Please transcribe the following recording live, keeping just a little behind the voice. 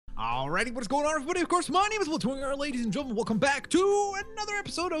Alrighty, what is going on, everybody? Of course, my name is Blitzwinger, ladies and gentlemen. Welcome back to another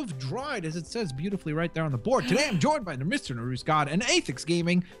episode of Dried, as it says beautifully right there on the board. Today, I'm joined by Mr. Nereus God and Athix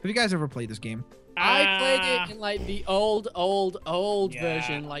Gaming. Have you guys ever played this game? I played it in like the old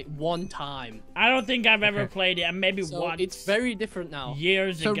version, like one time. I don't think I've ever played it, and maybe So once. it's very different now.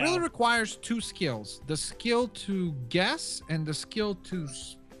 Years ago. So it really requires two skills: the skill to guess and the skill to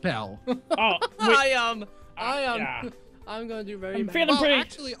spell. Oh, I'm gonna do very I'm bad. feeling Well, pretty.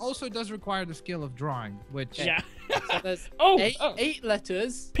 actually, also does require the skill of drawing, which Yeah. So there's Oh, eight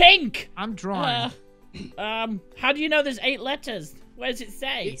letters. pink. I'm drawing. How do you know there's 8 letters? Where does it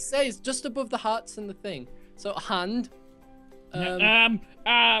say? It says just above the hearts and the thing. So hand. Leg.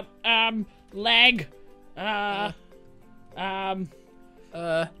 Hand.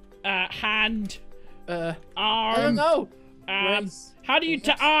 Arm. I don't know. How do you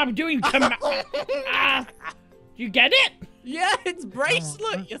I'm doing command. You get it? Yeah, it's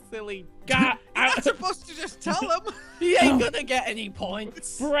bracelet, you silly. God, You're not supposed to just tell him. He ain't gonna get any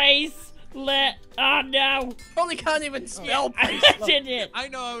points. bracelet. Oh no. Probably can't even spell I bracelet. did it. I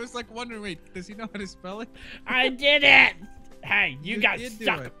know. I was like wondering, wait, does he know how to spell it? I did it. Hey, you got did do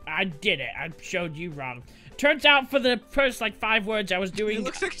stuck. it. I did it. I showed you wrong. Turns out for the first like 5 words I was doing. It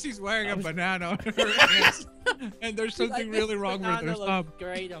looks like she's wearing a banana on her hands, and there's something Like, really this wrong with her banana thumb. looks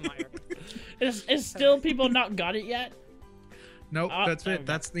great on my Is still people not got it yet? Nope, Oh, that's there we it.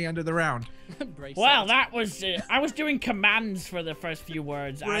 go. That's the end of the round. bracelet. Well, that was. I was doing commands for the first few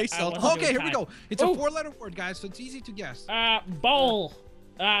words. I wasn't Okay, doing here we time. go. It's Oh. a 4-letter word, guys, so it's easy to guess. Bowl.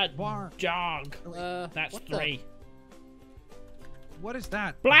 Bar. Dog. That's what the- 3. What is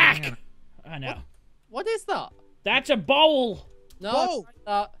that? Black. Banana. I know. What is that? That's a bowl. No, Bowl. it's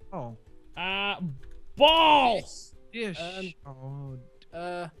not Oh. Ball. Dish. Um,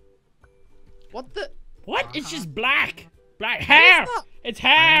 Oh. what the? What? It's just black. Black hair. that? It's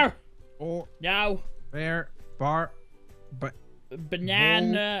hair. Or No. bear. Bar. But.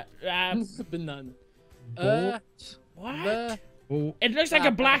 Banana. Banana. Bolt. What? Oh. It looks like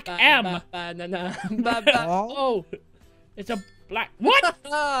a black M. Banana. Ball. Oh. It's a black. What?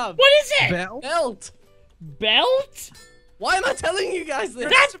 Ah, What is it? Bell. belt. Belt? Why am I telling you guys this? You're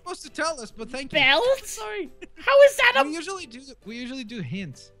not supposed to tell us, but thank you. Belt? Sorry. How is that We a? usually do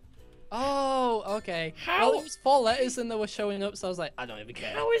hints. Oh, okay. How- Well, it was 4 letters and they were showing up, so I was like, I don't even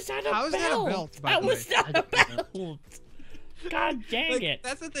care. How is that a How is belt? that a belt, by That the was way? not I a don't know. belt. God dang Like, it.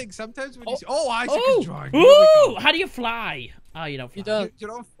 that's the thing. Sometimes when Oh. you see, Isaac Ooh. is drawing. Here we go. Ooh. How do you fly? Oh, you don't fly. You don't. You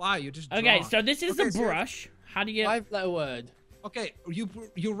don't fly. You just draw. Okay, so this is Okay, the so- brush. How do you? 5-letter word. Okay,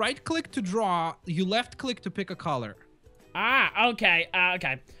 you right click to draw. You left click to pick a color. Ah, okay.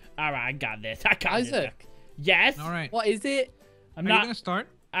 Okay. All right, I got this. I got this. Isaac, Yes. All right. what is it? I'm Are you not. gonna start?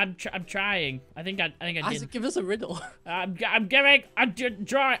 I'm trying. I think I did. Isaac, give us a riddle. I'm giving. I'm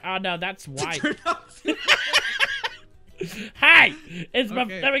drawing. Oh no, that's white. Turn off. Hi. It's my.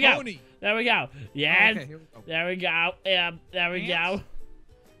 Okay, There we go. pony. There we go. Yes. Okay, here we go. There we go. There we go. Ants?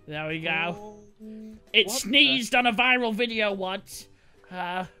 There we go. Oh, It What the- sneezed on a viral video once.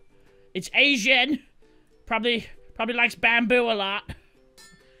 It's Asian. Probably likes bamboo a lot.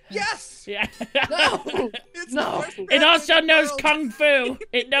 yes. Yeah. No. It's No. the first It band also in the knows world. kung fu.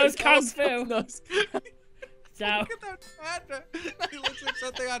 It knows kung Also fu. knows- So, Look at that panda. He looks like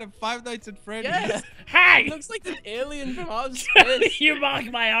something out of Five Nights at Freddy's. Yes. hey, It looks like an alien from outer space. you mock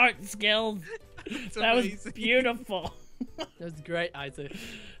my art skills. It's That was amazing. beautiful. That's great, Isaac.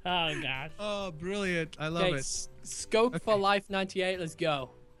 Oh gosh. Oh, brilliant! I love Okay, it. Scope for Okay. Life 98. Let's go.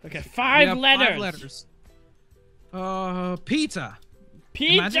 Okay, We 5 have letters. 5 letters. Pizza.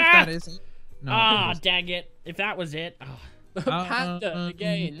 Pizza. Imagine if that is it. No. Ah, dang it. If that was it. Oh. Panda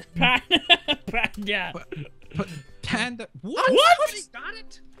again. Panda. Panda. What? What? He got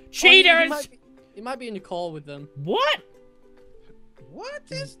it. Cheaters. He might be in a call with them. What? What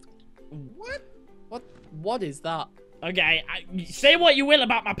is? What? What is that? Okay, say what you will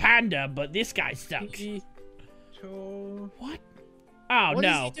about my panda, but this guy sucks. Toe. What? Oh What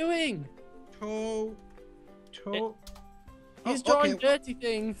is no. he doing? Toe. He's Oh, drawing okay. dirty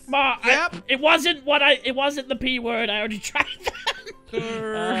things. Ma, Yep. it wasn't it wasn't the P word. I already tried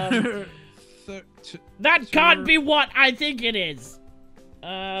that. That can't be what I think it is.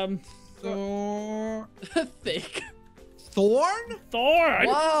 Thor. Thick. Thorn? Thorn.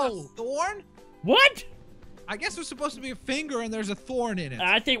 Wow. Thorn? What? I guess there's supposed to be a finger and there's a thorn in it.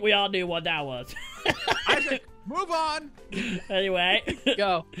 I think we all knew what that was. Isaac, move on. Anyway.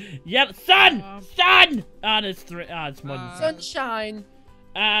 Go. Yep, sun! Sun! Oh, it's 3. Oh, it's more than Sunshine.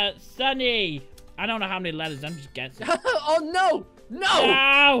 sunny. I don't know how many letters. I'm just guessing. Oh no! No!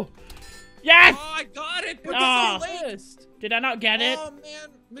 No! Yes! Oh, I got it. But Ah. this is late. First. Did I not get it? Oh man,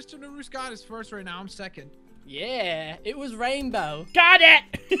 Mr. Nereus God is first right now. I'm second. Yeah, it was rainbow. Got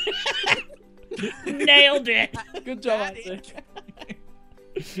it! Nailed it. Good job, Athix.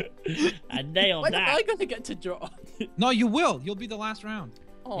 I nailed When am that. I gonna get to draw? No, you will. You'll be the last round.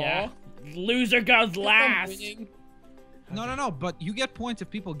 Aw. Yeah. Loser goes I'm last. winning. No. But you get points if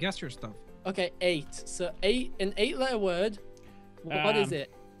people guess your stuff. Okay, 8. So 8, an 8-letter word. What is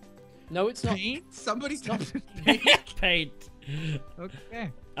it? No, it's not. Paint? Somebody not typed in paint. Paint. Okay.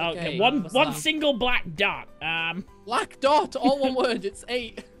 Okay, Okay, one what's one that? single black dot. Black dot, all one word. It's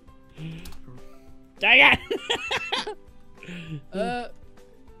 8. Dang it.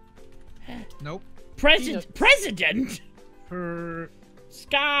 Nope. President.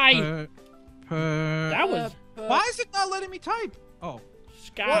 Sky. That was Why is it not letting me type? Oh.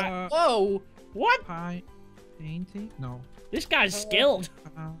 Sky. Whoa! What? Pie. Painting? No. This guy's skilled.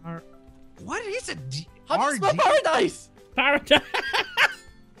 What is a D? How do you spell RD? paradise? Paradise.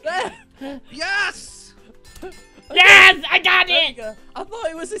 There! Yes! Yes, I got There you it. go. I thought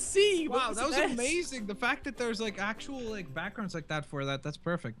it was a C. but Wow, it's that was an S. amazing. The fact that there's like actual like backgrounds like that for that's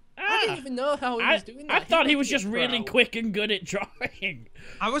perfect. I didn't even know how he was doing that. I thought he was a just really pro. quick and good at drawing.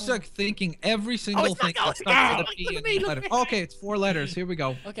 I was like thinking every single it's not thing going. that starts with a Look P at and me, a look letter. at me. Okay, it's 4 letters. Here we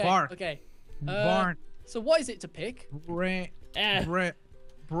go. Okay, Bark. okay. Barn. So what is it to pick? Bra. Uh, Bra.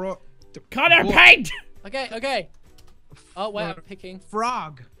 Bro. Color Book. paint. Okay, okay. Oh, wait, I'm picking.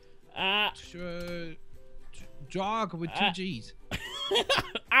 Frog. Uh, Jog with 2 G's.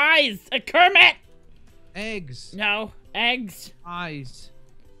 eyes. A Kermit. Eggs. No, eggs. Eyes.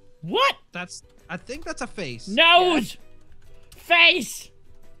 What? I think that's a face. Nose. Face.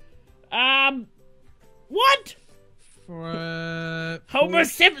 What? Homer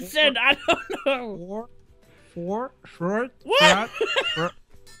Simpson. I don't know. Short. What?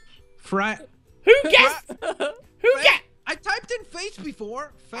 Frat. Who guessed? Who guessed? I typed in face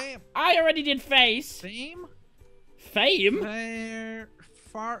before. Fame. I already did face. Fame. Fame.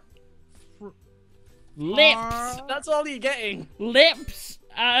 Fart. Lips. That's all you're getting. Lips.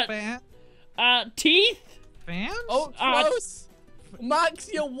 Fan. Teeth. Fans? Oh, close. Max,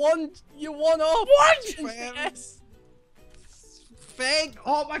 you're one off. What? Yes. Fang.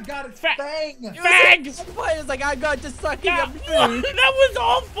 Oh my god, it's Fang. Fags. It's like I got to suck in That, your food. that was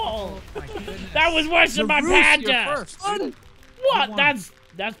awful. Oh my goodness. That was worse than my Nereus, you're panda. first, dude. Fun. What? You won.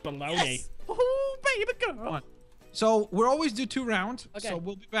 That's baloney. Yes. Oh, baby girl. So we'll always do 2 rounds. Okay. So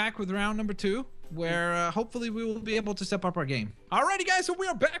we'll be back with round number 2, where hopefully we will be able to step up our game. Alrighty, guys. So we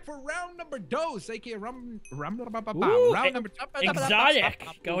are back for round number 2, aka round number 2. Exotic.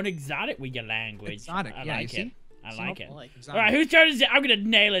 Going exotic with your language. Exotic, I yeah, like you it. see? I like it. Exotic. All right, whose turn is it? I'm gonna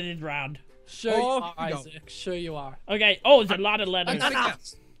nail it this round. Sure Oh, you are, you go. Isaac. Sure you are. Okay. Oh, there's a lot of letters. I think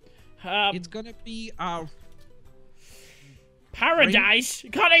that's- Um, it's gonna be paradise.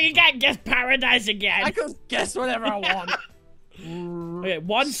 Connor, you can't guess paradise again. I could guess whatever I want. Okay,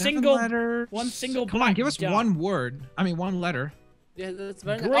 one 7 single. letters. one single Come on, black give us dot. one word. I mean, one letter. Yeah, that's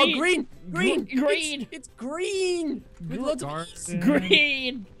very Green. nice. Oh, green. Green. Green. It's green. With loads of E's.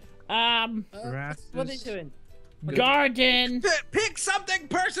 Green. What are you doing? Garden. Pick something,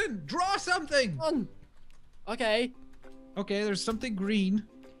 person. Draw something. Fun. Okay. Okay, there's something green.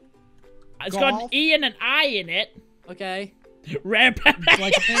 It's got an Golf. E and an I in it. Okay. Rare Pepe. It's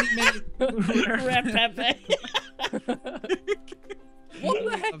like many. Rare Pepe. What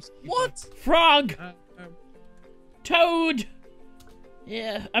the heck? What? Frog. Toad.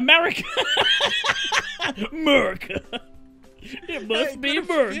 Yeah. America. America. It must Hey, be could've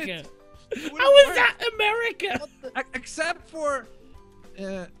America. fit. How is that America? Except for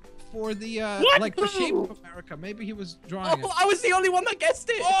the What? like the shape of America. Maybe he was drawing it. Oh, I was the only one that guessed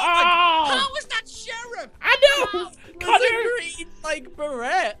it. Oh, How is that sheriff? I know. It's Connor, a green, like,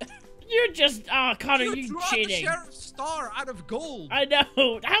 beret. you're just, Connor, You you draw cheating. the sheriff's star out of gold. I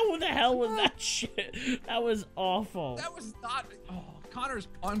know. How the hell was that shit? That was awful. That was not. Oh, Connor's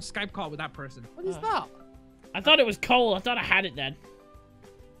on Skype call with that person. What is that? I thought it was coal. I thought I had it then.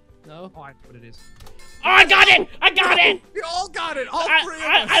 No. Oh, I know what it is. Oh, I got it! I got it! We all got it. All 3 of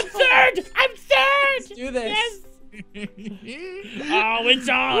I'm us. third! I'm third! Let's do this. Yes! Oh, it's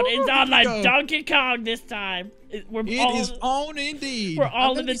on. It's on like go. Donkey Kong this time. We're It all, is on indeed. We're I'm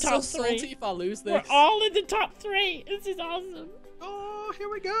all gonna in the be top so salty three. if I lose this. We're all in the top 3. This is awesome. Oh, here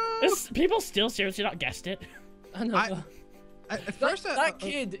we go. People still seriously not guessed it. I know. At that first, that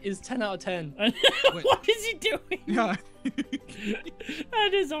kid is 10 out of 10. What is he doing? Yeah.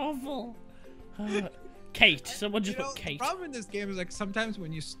 That is awful. Kate. Someone just You know, put the Kate. problem in this game is like sometimes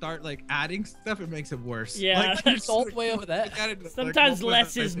when you start like adding stuff, it makes it worse. Yeah. Like, It's all the way over there. Sometimes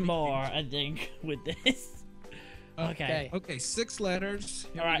less is more, I think, with this. Okay. Okay, 6 letters.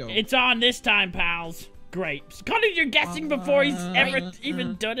 Here All right, we go. it's on this time, pals. Great. Connor, you're guessing before he's ever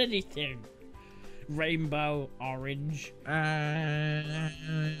even done anything. Rainbow, orange.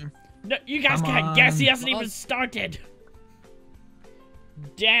 No, you guys can't guess. He hasn't even started.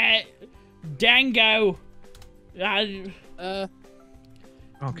 Dango.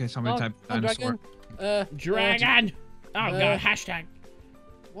 Okay, somebody type dinosaur. Dragon. Oh god, hashtag.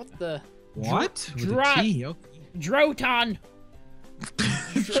 What the? What? With a T, okay. Droton.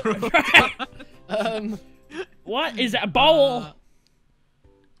 What is that? A bowl?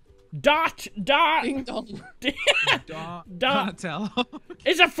 Dot. Ding dong. Donatello.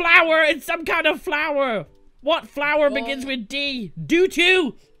 It's a flower. It's some kind of flower. What flower begins with D? Do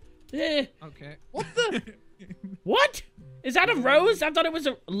too. Okay. What the? What? Is that a rose? I thought it was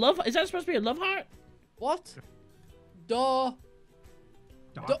a love. Is that supposed to be a love heart? What? Doctor.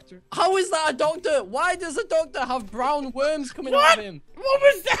 How is that a doctor? Why does a doctor have brown worms coming out of him? What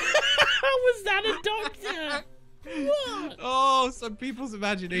was that? How was that a doctor? What? Oh, some people's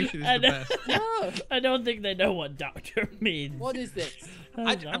imagination is the best. No. I don't think they know what doctor means. What is this?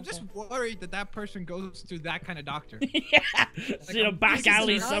 I'm just worried that person goes to that kind of doctor. Yeah, it's in a back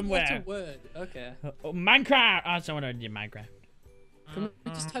alley somewhere. That's a word. Okay. Oh, Minecraft. Oh, someone already did Minecraft. Can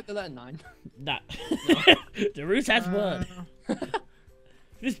we just type the letter 9? No. The Roos has word.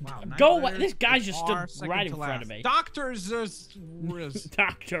 This This guy just stood right in front of me. Doctors.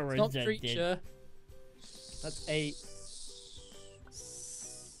 Doctor Not is creature. That's 8.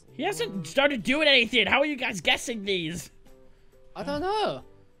 He hasn't started doing anything. How are you guys guessing these? I don't know.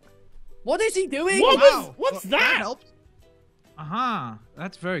 What is he doing? What's that? That helped.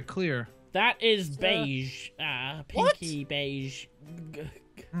 That's very clear. That is beige. Pinky beige.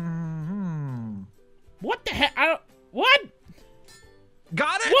 What the heck? What?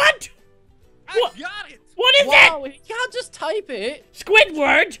 Got it. What? I got it. What is Wow, you can't just type it.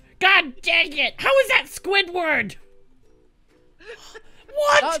 Squidward? God dang it! How is that Squidward?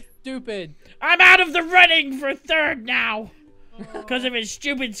 What? That's stupid. I'm out of the running for 3rd now. Because of his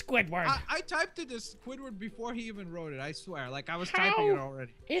stupid Squidward. I typed it as Squidward before he even wrote it, I swear. Like, I was typing it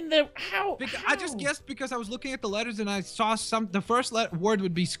already. How? I just guessed because I was looking at the letters and I saw the first word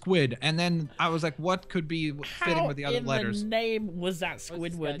would be squid. And then I was like, what could be fitting with the other letters? How in the name was that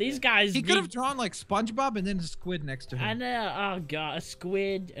Squidward? These guys... He could have drawn, like, SpongeBob and then a squid next to him. I know. Oh, God. A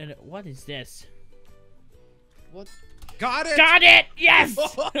squid. And what is this? What? Got it! Got it! Yes!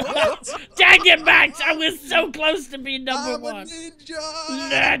 Dang it, Max! I was so close to being number I'm 1. a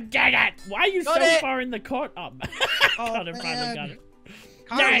ninja! Dang it! Why are you Got so it! far in the court? Oh, Connor finally got it.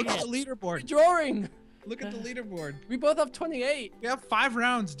 Connor, look Dang at the leaderboard. Drawing. Look at the leaderboard. We both have 28. We have 5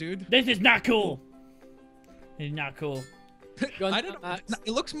 rounds, dude. This is not cool. It's not cool. I don't know.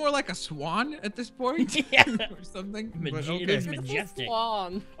 It looks more like a swan at this point. Yeah. Or something. It is majestic.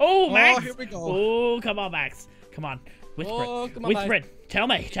 Swan. Oh, Max! Oh, here we go. Oh, come on, Max. Come on. Whisper it. Come on, Whisper it. Tell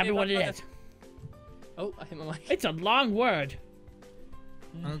me what it is. Oh, I hit my mic. It's a long word.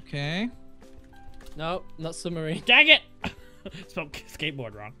 Okay. No, not submarine. Dang it! Spelled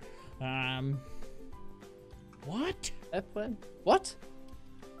skateboard wrong. What? Airplane. What?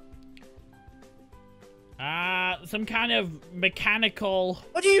 Some kind of mechanical.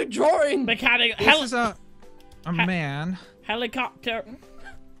 What are you drawing? This is a man. Helicopter.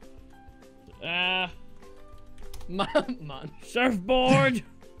 Man. Surfboard.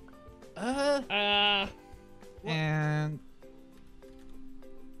 And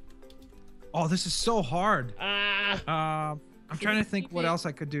oh, this is so hard. I'm trying to think what else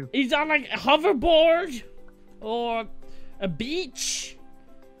I could do. He's on like a hoverboard or a beach.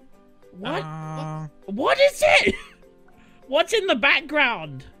 What? What is it? What's in the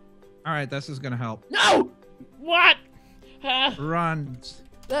background? All right, this is gonna help. No. What? Runs.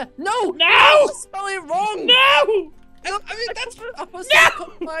 No. No. Spell it wrong. No. I mean, that's. No.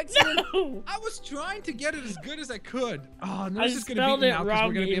 I was trying to get it as good as I could. Oh, no, I this is gonna spelled beat me it now because we're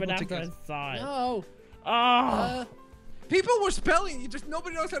wrong gonna be even able to after I guess. saw it. No. Oh. People were spelling. Just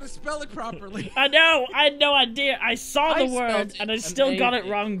nobody knows how to spell it properly. I know. I had no idea. I saw the I word spelled and I it still got it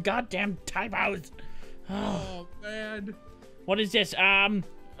amazing. wrong. Goddamn typos. Oh man. What is this? Ball.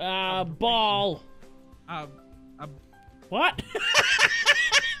 What?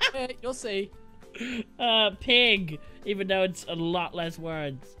 Hey, you'll see. Pig. Even though it's a lot less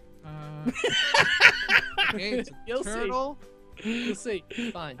words. Okay, it's a You'll turtle. see. You'll see.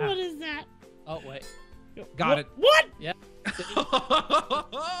 Fine. What is that? Oh wait. Got it. What? Yeah.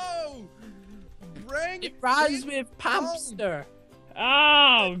 Oh, bring It rhymes with Pampster.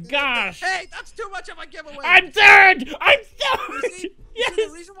 Oh gosh. Hey, that's too much of a giveaway. I'm third. I'm third. Yes. See,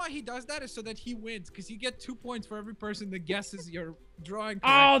 the reason why he does that is so that he wins, because you get 2 points for every person that guesses your drawing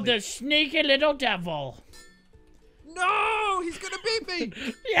correctly. Oh, the sneaky little devil. No, he's gonna beat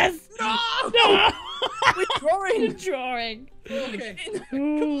me. Yes. No. No. We're drawing. Drawing. Okay.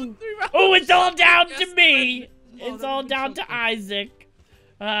 Ooh. Oh, it's all down to Yes, me. Oh, It's that all would be down so to good. Isaac.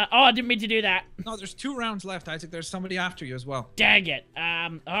 Oh, I didn't mean to do that. No, there's 2 rounds left, Isaac. There's somebody after you as well. Dang it.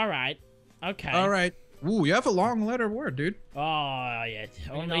 All right. Okay. All right. Ooh, you have a long letter word, dude. Oh, yeah.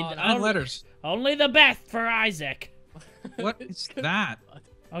 Only, know, 9 letters. only the best for Isaac. What is that?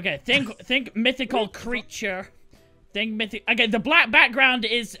 Okay, think mythical creature. Think mythic. Okay, the black background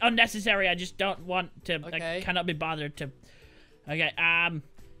is unnecessary. I just don't want to. I Okay. cannot be bothered to. Okay.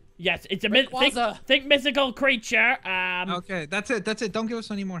 Yes, it's a Rayquaza. think mythical creature. Okay, that's it. That's it. Don't give us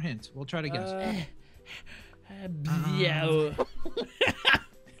any more hints. We'll try to guess. Yeah.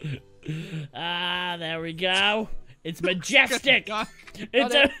 There we go. It's majestic. God.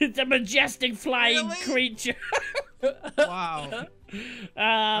 It's a majestic flying Really? creature. Wow.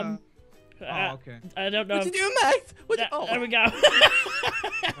 Oh, okay. I don't know. What did you do, Max? There we go.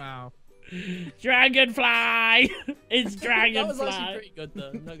 Wow. Dragonfly. It's That was actually dragonfly. pretty good,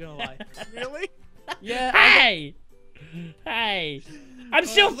 though. Not gonna lie. Really? Yeah. Hey. Hey. I'm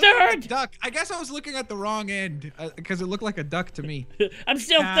still Look at the third. duck. I guess I was looking at the wrong end because it looked like a duck to me. I'm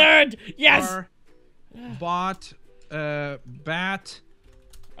still Cat, third. Yes. Bar, bot, bat,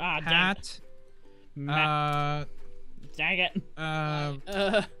 Ah, dang. hat, Dang it.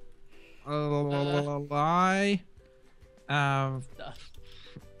 lie,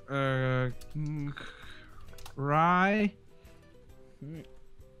 rye,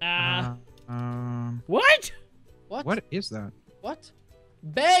 What? what is that? What?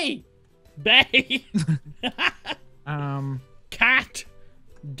 Bay. Bay. Um, Cat.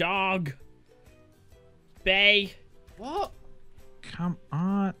 Dog. Bay. What? come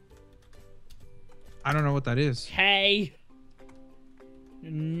on. I don't know what that is. Hay.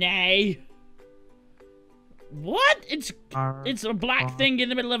 Nay. What? It's a black thing in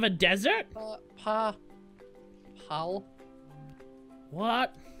the middle of a desert? Pal.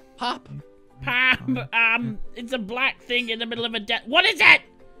 What? Pap. Pam. It's a black thing in the middle of a desert. What is it?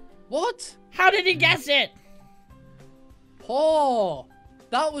 What? How did he guess it? Paw.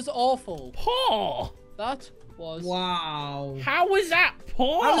 That was awful. Paw. That was. Wow. How was that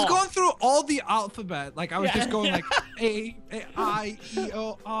paw? I was going through all the alphabet. Like, I was just going like A, I, E,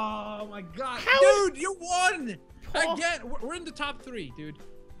 O. Oh my god. How Dude, you won! Paw. Again, we're in the top 3, dude.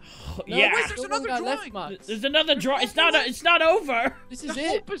 No, Yeah. wait, there's still one another guy drawing. left, Max. There's another draw. one It's not. more. It's not over. This is The it.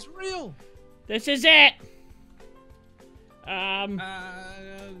 hope is real. This is it.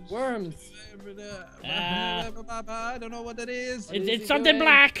 Worms. I don't know what that is. What is It's he something doing?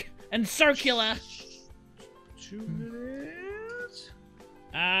 black and circular.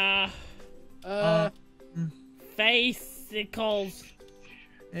 Fascicles.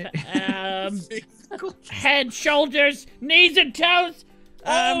 Head, shoulders, knees, and toes.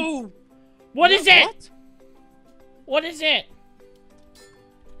 Oh! What is it? What? What is it?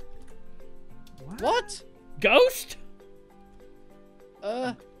 What? Ghost?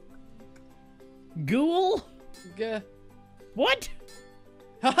 Uh. Ghoul? G. What?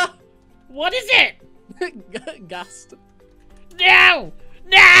 Haha. What is it? Gassed. No!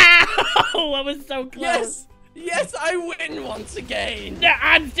 No! I was so close. Yes. Yes, I win once again. No,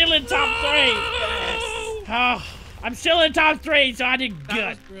 I'm still in top 3. Yes. Oh, I'm still in top 3, so I did That good.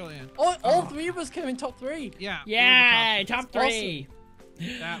 was brilliant. All 3 of us came in top 3. Yeah. Yay, we're top the 3.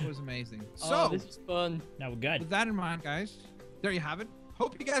 That was amazing. Oh, So, this was fun. No, we're good. with that in mind, guys, there you have it.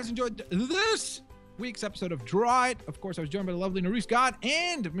 Hope you guys enjoyed this week's episode of Dried. Of course, I was joined by the lovely Nereus God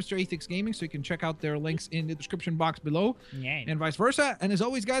and Mr. Athix Gaming, so you can check out their links in the description box below, Yay. and vice versa. And as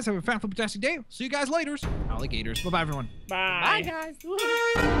always, guys, have a fantastic day. See you guys later. Alligators. Bye-bye, everyone. Bye. Bye, guys. Woo.